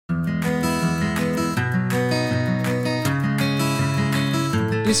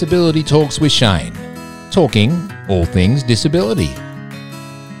Disability Talks with Shane. Talking all things disability.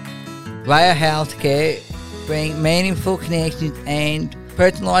 Raya Healthcare bring meaningful connections and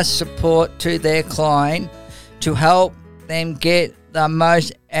personalised support to their client to help them get the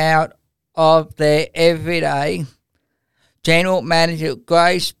most out of their everyday. General Manager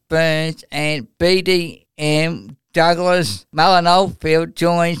Grace Burns and BDM Douglas Mullen-Oldfield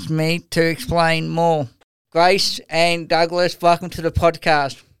joins me to explain more. Grace and Douglas, welcome to the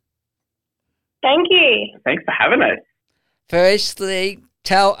podcast. Thank you. Thanks for having us. Firstly,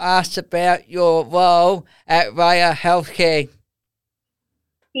 tell us about your role at Raya Healthcare.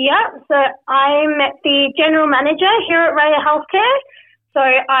 Yeah, so I'm the General Manager here at Raya Healthcare. So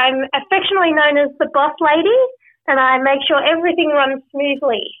I'm affectionately known as the boss lady, and I make sure everything runs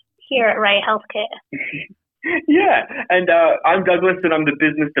smoothly here at Raya Healthcare. Yeah, and I'm Douglas, and I'm the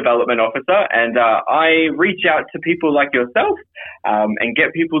Business Development Officer, and I reach out to people like yourself and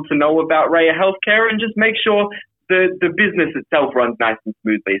get people to know about Raya Healthcare and just make sure the business itself runs nice and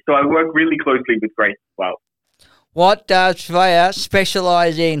smoothly. So I work really closely with Grace as well. What does Raya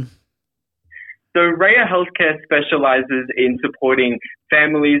specialise in? So Raya Healthcare specialises in supporting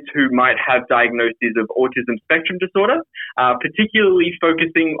families who might have diagnoses of autism spectrum disorder, particularly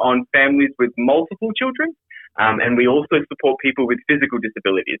focusing on families with multiple children. And we also support people with physical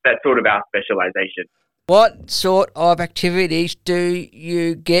disabilities. That's sort of our specialisation. What sort of activities do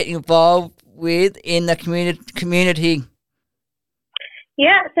you get involved with in the community?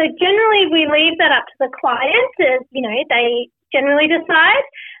 Yeah, so generally we leave that up to the client. They generally decide.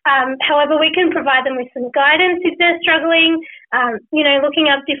 However, we can provide them with some guidance if they're struggling, looking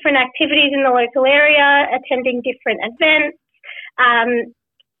up different activities in the local area, attending different events,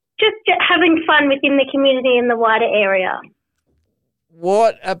 just having fun within the community in the wider area.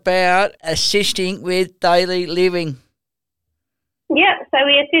 What about assisting with daily living? Yeah, so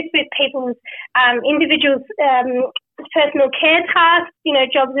we assist with people's individuals' personal care tasks,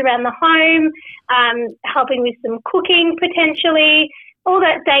 jobs around the home, helping with some cooking potentially, all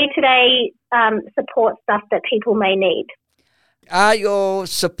that day-to-day support stuff that people may need. Are your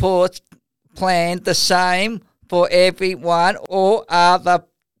support plans the same for everyone, or are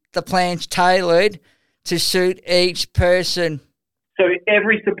the plans tailored to suit each person? So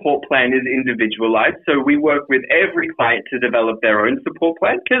every support plan is individualized. So we work with every client to develop their own support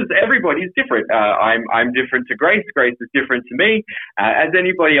plan because everybody's different. I'm different to Grace. Grace is different to me, as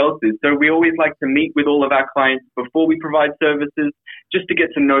anybody else is. So we always like to meet with all of our clients before we provide services, just to get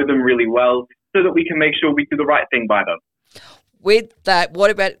to know them really well so that we can make sure we do the right thing by them. With that, what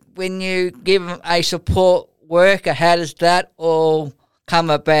about when you give them a support worker? How does that all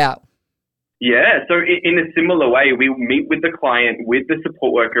come about? Yeah, so in a similar way, we meet with the client, with the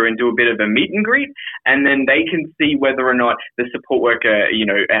support worker and do a bit of a meet and greet, and then they can see whether or not the support worker,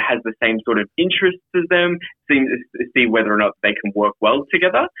 has the same sort of interests as them, see whether or not they can work well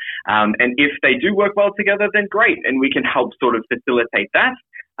together. And if they do work well together, then great, and we can help sort of facilitate that.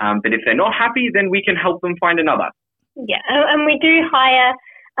 But if they're not happy, then we can help them find another. Yeah, and we do hire,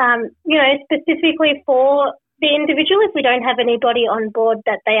 specifically for the individual if we don't have anybody on board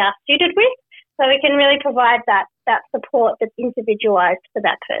that they are suited with. So we can really provide that support that's individualised for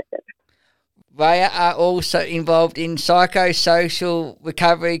that person. Raya are also involved in psychosocial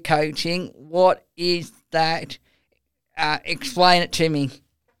recovery coaching. What is that? Explain it to me.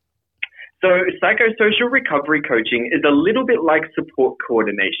 So psychosocial recovery coaching is a little bit like support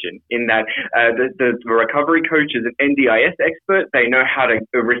coordination in that the recovery coach is an NDIS expert. They know how to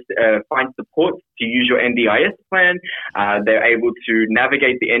find support to use your NDIS plan. They're able to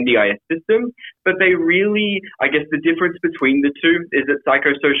navigate the NDIS system. But they really, I guess the difference between the two is that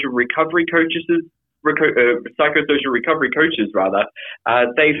psychosocial recovery coaches,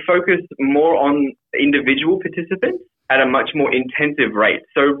 they focus more on individual participants at a much more intensive rate.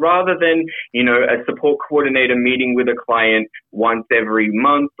 So rather than, a support coordinator meeting with a client once every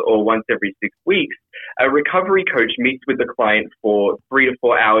month or once every 6 weeks, a recovery coach meets with the client for 3 to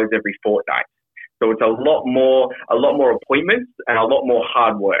 4 hours every fortnight. So it's a lot more appointments and a lot more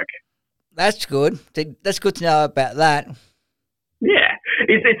hard work. That's good. That's good to know about that. Yeah,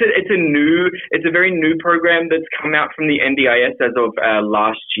 it's a very new program that's come out from the NDIS as of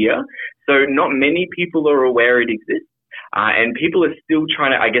last year. So not many people are aware it exists. And people are still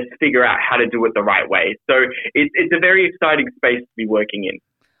trying to, figure out how to do it the right way. So it's a very exciting space to be working in.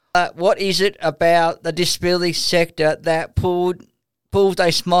 What is it about the disability sector that pulls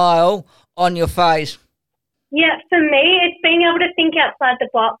a smile on your face? Yeah, for me, it's being able to think outside the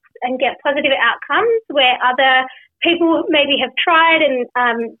box and get positive outcomes where other people maybe have tried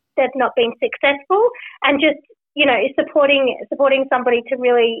and they've not been successful, and just is supporting somebody to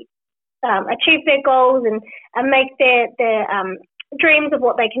really achieve their goals and make their dreams of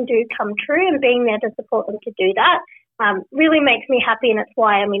what they can do come true, and being there to support them to do that really makes me happy, and it's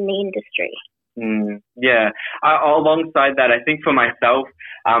why I'm in the industry. Alongside that, I think for myself,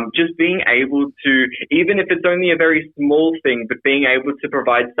 just being able to, even if it's only a very small thing, but being able to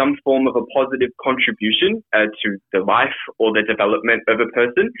provide some form of a positive contribution to the life or the development of a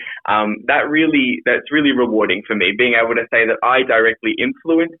person, that's really rewarding for me. Being able to say that I directly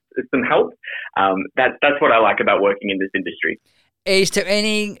influenced some help, that's what I like about working in this industry. Is there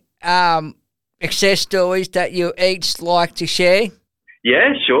any success stories that you each like to share?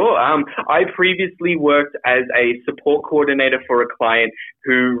 Yeah, sure. I previously worked as a support coordinator for a client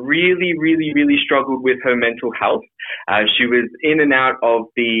who really, really, really struggled with her mental health. She was in and out of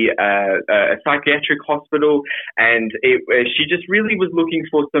the psychiatric hospital, and she just really was looking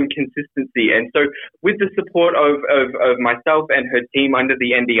for some consistency. And so with the support of myself and her team under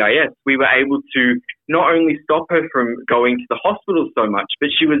the NDIS, we were able to not only stop her from going to the hospital so much,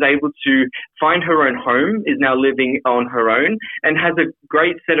 but she was able to find her own home, is now living on her own, and has a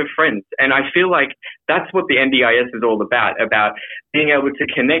great set of friends. And I feel like that's what the NDIS is all about being able to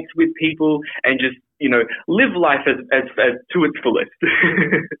connect with people and just, live life as to its fullest.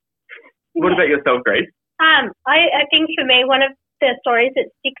 What about yourself, Grace? I think for me, one of the stories that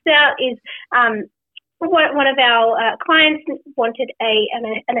sticks out is one of our clients wanted an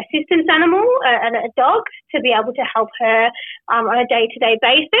assistance animal, a dog, to be able to help her on a day-to-day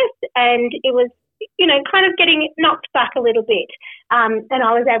basis, and it was kind of getting knocked back a little bit, and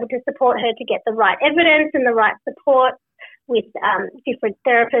I was able to support her to get the right evidence and the right support with different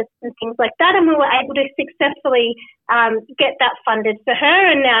therapists and things like that, and we were able to successfully get that funded for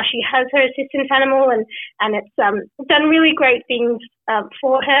her, and now she has her assistance animal, and it's done really great things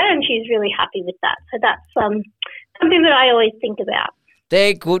for her, and she's really happy with that. So that's something that I always think about.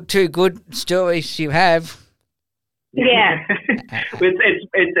 They're two good stories you have. Yeah.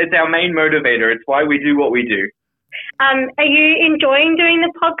 It's our main motivator. It's why we do what we do. Are you enjoying doing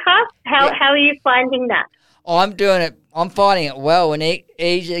the podcast? How are you finding that? I'm doing it. I'm finding it well and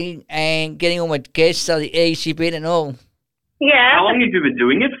easy, and getting all my guests are the easy bit and all. Yeah. How long have you been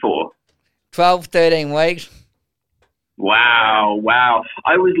doing it for? 12, 13 weeks. Wow.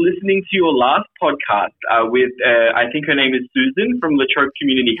 I was listening to your last podcast with, I think her name is Susan from Latrobe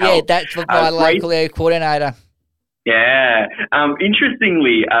Community Health. Yeah, that's my local area coordinator. Yeah.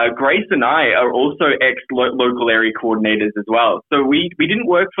 Interestingly, Grace and I are also ex-local area coordinators as well. So we didn't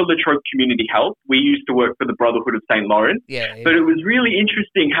work for Latrobe Community Health. We used to work for the Brotherhood of St. Lawrence. Yeah. But it was really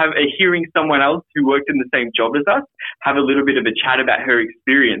interesting hearing someone else who worked in the same job as us have a little bit of a chat about her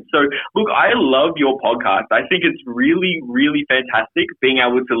experience. So, look, I love your podcast. I think it's really, really fantastic being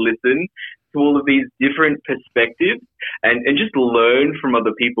able to listen to all of these different perspectives and just learn from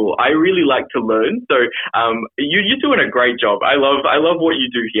other people. I really like to learn. So you're doing a great job. I love what you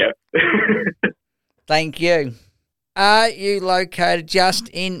do here. Thank you. Are you located just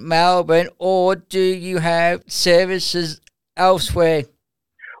in Melbourne, or do you have services elsewhere?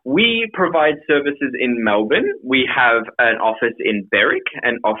 We provide services in Melbourne. We have an office in Berwick,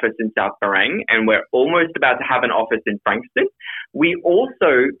 an office in South Barang, and we're almost about to have an office in Frankston. We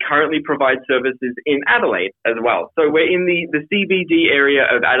also currently provide services in Adelaide as well. So we're in the CBD area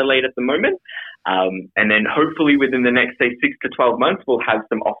of Adelaide at the moment. And then hopefully within the next, say, 6 to 12 months, we'll have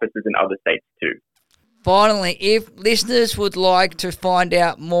some offices in other states too. Finally, if listeners would like to find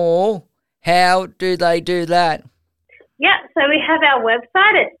out more, how do they do that? Yeah, so we have our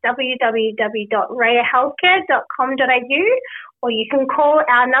website at www.rayahealthcare.com.au, or you can call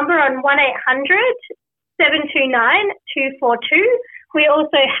our number on 1-800-729-242. We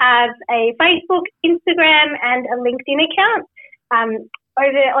also have a Facebook, Instagram and a LinkedIn account.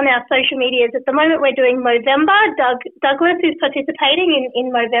 Over on our social medias at the moment, we're doing Movember. Douglas is participating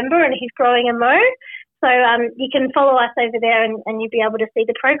in Movember, and he's growing a mo. So you can follow us over there and you'll be able to see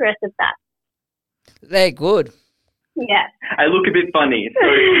the progress of that. They're good. Yeah. I look a bit funny, so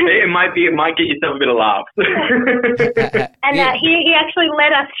it might get yourself a bit of laugh. And he actually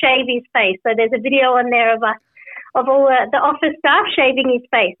let us shave his face. So there's a video on there of us, of all the office staff shaving his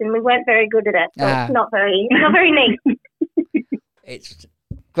face, and we weren't very good at it. So it's not very neat. It's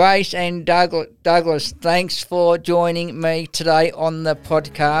Grace and Douglas, thanks for joining me today on the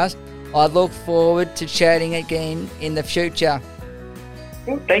podcast. I look forward to chatting again in the future.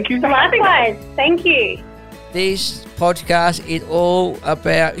 Thank you. Likewise. Thank you. This podcast is all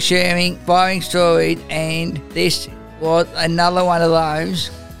about sharing inspiring stories, and this was another one of those.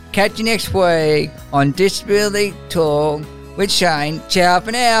 Catch you next week on Disability Talk with Shane. Ciao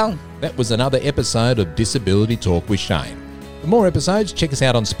for now. That was another episode of Disability Talk with Shane. For more episodes, check us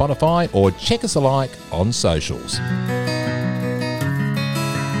out on Spotify or check us alike on socials.